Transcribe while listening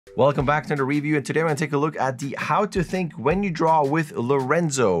Welcome back to the review, and today we're going to take a look at the How to Think When You Draw with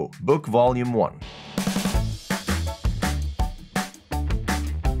Lorenzo book volume 1.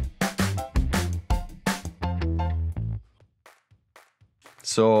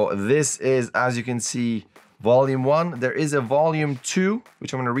 So this is, as you can see, volume 1. There is a volume 2,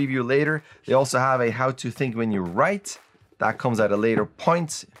 which I'm going to review later. They also have a How to Think When You Write. That comes at a later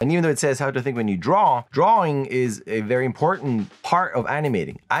point. And even though it says how to think when you draw, drawing is a very important part of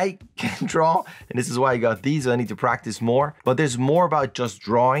animating. I can draw, and this is why I got these. I need to practice more. But there's more about just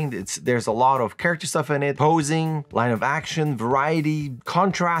drawing. There's a lot of character stuff in it, posing, line of action, variety,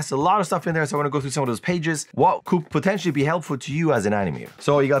 contrast, a lot of stuff in there. So I want to go through some of those pages. What could potentially be helpful to you as an animator.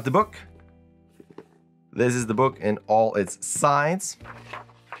 So you got the book. This is the book in all its sides.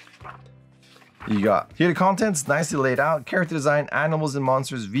 You got here the contents, nicely laid out: character design, animals and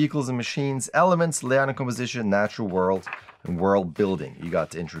monsters, vehicles and machines, elements, layout and composition, natural world, and world building. You got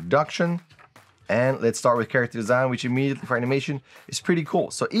the introduction, and let's start with character design, which immediately for animation is pretty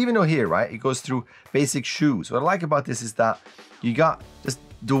cool. So even though here, right, it goes through basic shoes. What I like about this is that you got just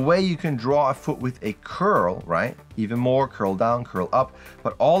the way you can draw a foot with a curl, right? Even more, curl down, curl up.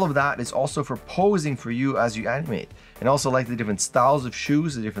 But all of that is also for posing for you as you animate. And also like the different styles of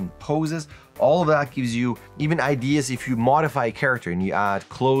shoes, the different poses, all of that gives you even ideas if you modify a character and you add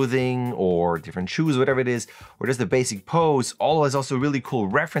clothing or different shoes, whatever it is, or just the basic pose. All of it is also really cool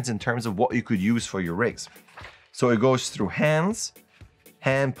reference in terms of what you could use for your rigs. So it goes through hands,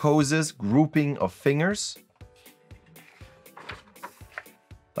 hand poses, grouping of fingers.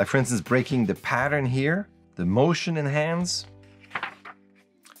 Like for instance, breaking the pattern here, the motion in hands,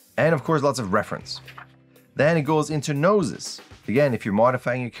 and of course, lots of reference. Then it goes into noses. Again, if you're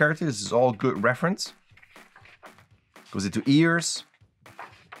modifying your character, this is all good reference. Goes into ears,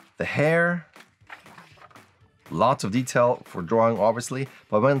 the hair, lots of detail for drawing, obviously.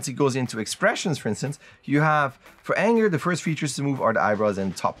 But once it goes into expressions, for instance, you have, for anger, the first features to move are the eyebrows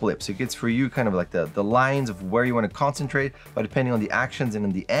and top lip. So it gets for you kind of like the lines of where you want to concentrate, but depending on the actions and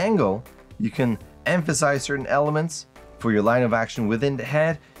in the angle, you can emphasize certain elements. For your line of action within the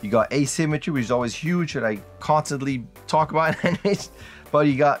head, you got asymmetry, which is always huge, that I constantly talk about in animation. But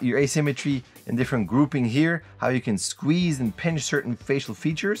you got your asymmetry in different grouping here, how you can squeeze and pinch certain facial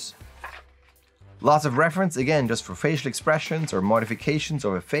features. Lots of reference, again, just for facial expressions or modifications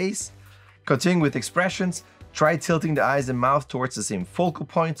of a face. Continuing with expressions, try tilting the eyes and mouth towards the same focal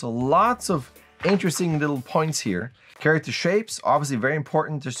point. So lots of interesting little points here. Character shapes, obviously very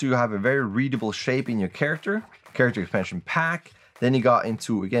important just to have a very readable shape in your character. Character expansion pack. Then you got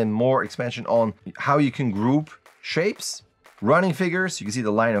into, again, more expansion on how you can group shapes. Running figures, you can see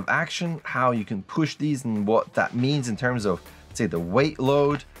the line of action, how you can push these and what that means in terms of, say, the weight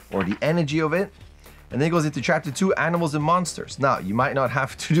load or the energy of it. And then it goes into chapter 2, animals and monsters. Now, you might not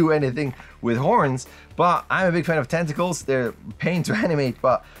have to do anything with horns, but I'm a big fan of tentacles. They're a pain to animate,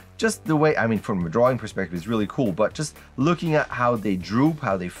 but just the way, I mean, from a drawing perspective, it's really cool. But just looking at how they droop,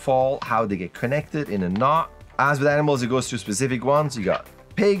 how they fall, how they get connected in a knot. As with animals, it goes through specific ones. You got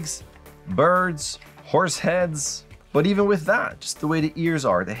pigs, birds, horse heads. But even with that, just the way the ears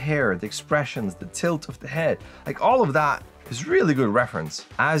are, the hair, the expressions, the tilt of the head, like all of that is really good reference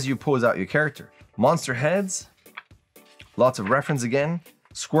as you pose out your character. Monster heads, lots of reference again.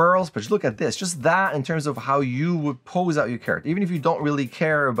 Squirrels, but look at this, just that in terms of how you would pose out your character. Even if you don't really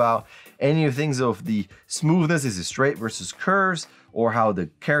care about any of the things of the smoothness, is it straight versus curves, or how the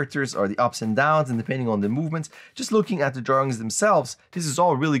characters are the ups and downs and depending on the movements, just looking at the drawings themselves, this is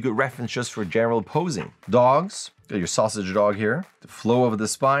all really good reference just for general posing. Dogs, got your sausage dog here, the flow of the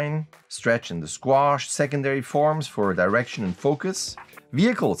spine, stretch and the squash, secondary forms for direction and focus.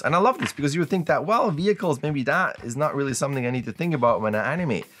 Vehicles, and I love this because you would think that, well, vehicles, maybe that is not really something I need to think about when I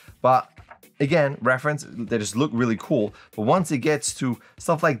animate. But again, reference, they just look really cool. But once it gets to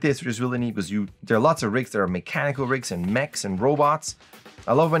stuff like this, which is really neat because there are lots of rigs, there are mechanical rigs and mechs and robots.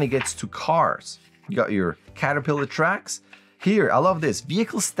 I love when it gets to cars. You got your Caterpillar tracks. Here, I love this,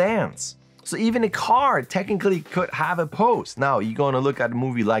 vehicle stands. So even a car technically could have a pose. Now, you're going to look at a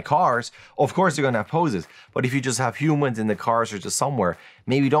movie like Cars, of course they're going to have poses. But if you just have humans in the cars or just somewhere,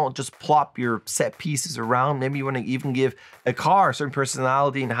 maybe don't just plop your set pieces around. Maybe you want to even give a car a certain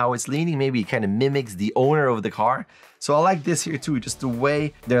personality and how it's leaning. Maybe it kind of mimics the owner of the car. So I like this here too, just the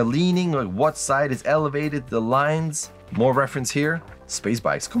way they're leaning, like what side is elevated, the lines. More reference here. Space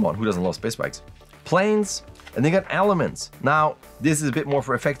bikes, come on, who doesn't love space bikes? Planes. And they got elements. Now, this is a bit more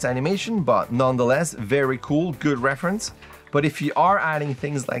for effects animation, but nonetheless, very cool, good reference. But if you are adding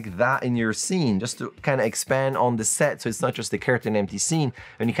things like that in your scene, just to kind of expand on the set, so it's not just a character and empty scene,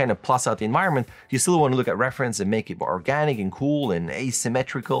 and you kind of plus out the environment, you still want to look at reference and make it more organic and cool and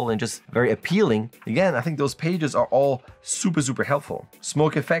asymmetrical and just very appealing. Again, I think those pages are all super, super helpful.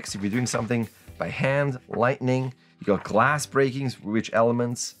 Smoke effects, if you're doing something by hand, lightning, you got glass breakings, which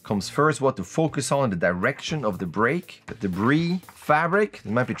elements comes first, what to focus on, the direction of the break, the debris, fabric. It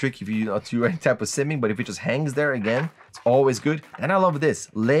might be tricky if you not do any type of simming, but if it just hangs there, again, it's always good. And I love this,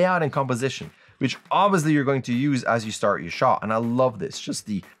 layout and composition, which obviously you're going to use as you start your shot. And I love this, just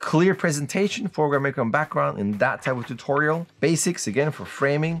the clear presentation, foreground, background, background in that type of tutorial. Basics, again, for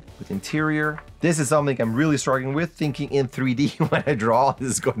framing with interior. This is something I'm really struggling with, thinking in 3D when I draw.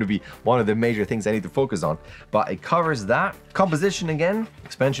 This is going to be one of the major things I need to focus on, but it covers that. Composition again,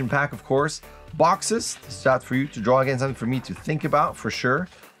 expansion pack, of course. Boxes, this is that for you to draw again, something for me to think about for sure.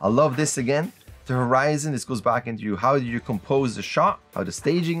 I love this again. The horizon, this goes back into how do you compose the shot, how the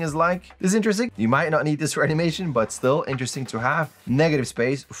staging is like. This is interesting. You might not need this for animation, but still interesting to have. Negative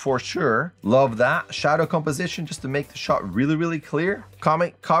space for sure. Love that. Shadow composition, just to make the shot really, really clear.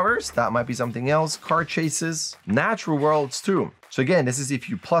 Comic covers, that might be something else. Car chases, natural worlds too. So again, this is if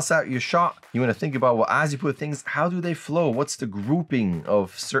you plus out your shot, you want to think about, well, as you put things, how do they flow? What's the grouping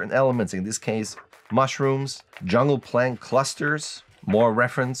of certain elements? In this case, mushrooms, jungle plant clusters, more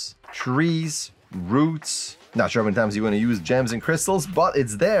reference, trees, roots. Not sure how many times you want to use gems and crystals, but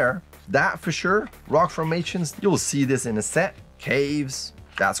it's there. That for sure. Rock formations, you'll see this in a set. Caves,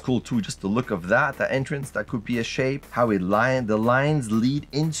 that's cool too, just the look of that entrance, that could be a shape. How the lines lead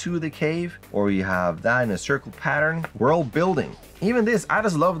into the cave, or you have that in a circle pattern. World building. Even this, I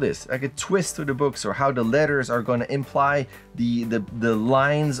just love this, like a twist to the books, or how the letters are going to imply the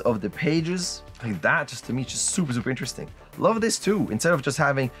lines of the pages. Like that, just to me, just super, super interesting. Love this too. Instead of just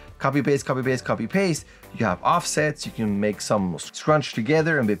having copy paste, copy paste, copy paste, you have offsets. You can make some scrunch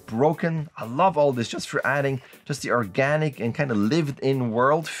together and be broken. I love all this just for adding just the organic and kind of lived in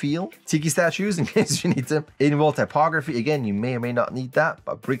world feel. Tiki statues, in case you need them. In-wall typography, again, you may or may not need that,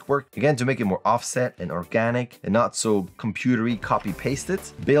 but brickwork, again, to make it more offset and organic and not so computery copy pasted.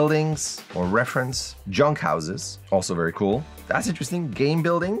 Buildings or reference. Junk houses, also very cool. That's interesting. Game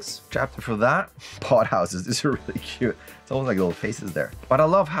buildings, chapter for that. Pot houses, these are really cute. It's almost like little faces there. But I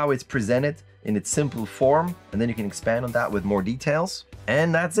love how it's presented in its simple form, and then you can expand on that with more details.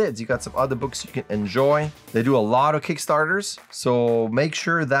 And that's it. You got some other books you can enjoy. They do a lot of Kickstarters, so make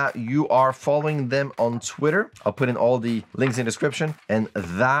sure that you are following them on Twitter. I'll put in all the links in the description, and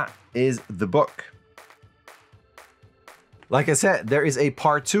that is the book. Like I said, there is a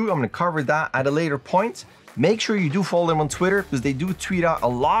part 2. I'm going to cover that at a later point. Make sure you do follow them on Twitter, because they do tweet out a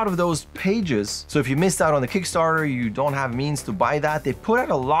lot of those pages. So if you missed out on the Kickstarter, you don't have means to buy that, they put out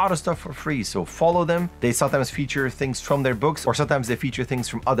a lot of stuff for free. So follow them. They sometimes feature things from their books, or sometimes they feature things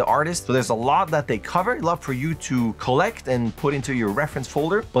from other artists. So there's a lot that they cover. I'd love for you to collect and put into your reference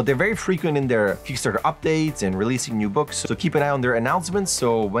folder, but they're very frequent in their Kickstarter updates and releasing new books. So keep an eye on their announcements.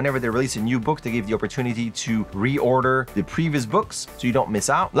 So whenever they release a new book, they give the opportunity to reorder the previous books so you don't miss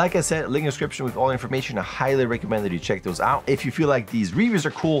out. Like I said, link in the description with all the information. I highly recommend that you check those out. If you feel like these reviews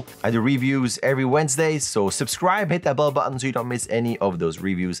are cool, I do reviews every Wednesday, so subscribe, hit that bell button so you don't miss any of those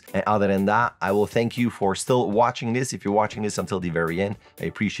reviews. And other than that, I will thank you for still watching this. If you're watching this until the very end, I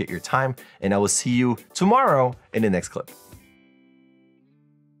appreciate your time, and I will see you tomorrow in the next clip.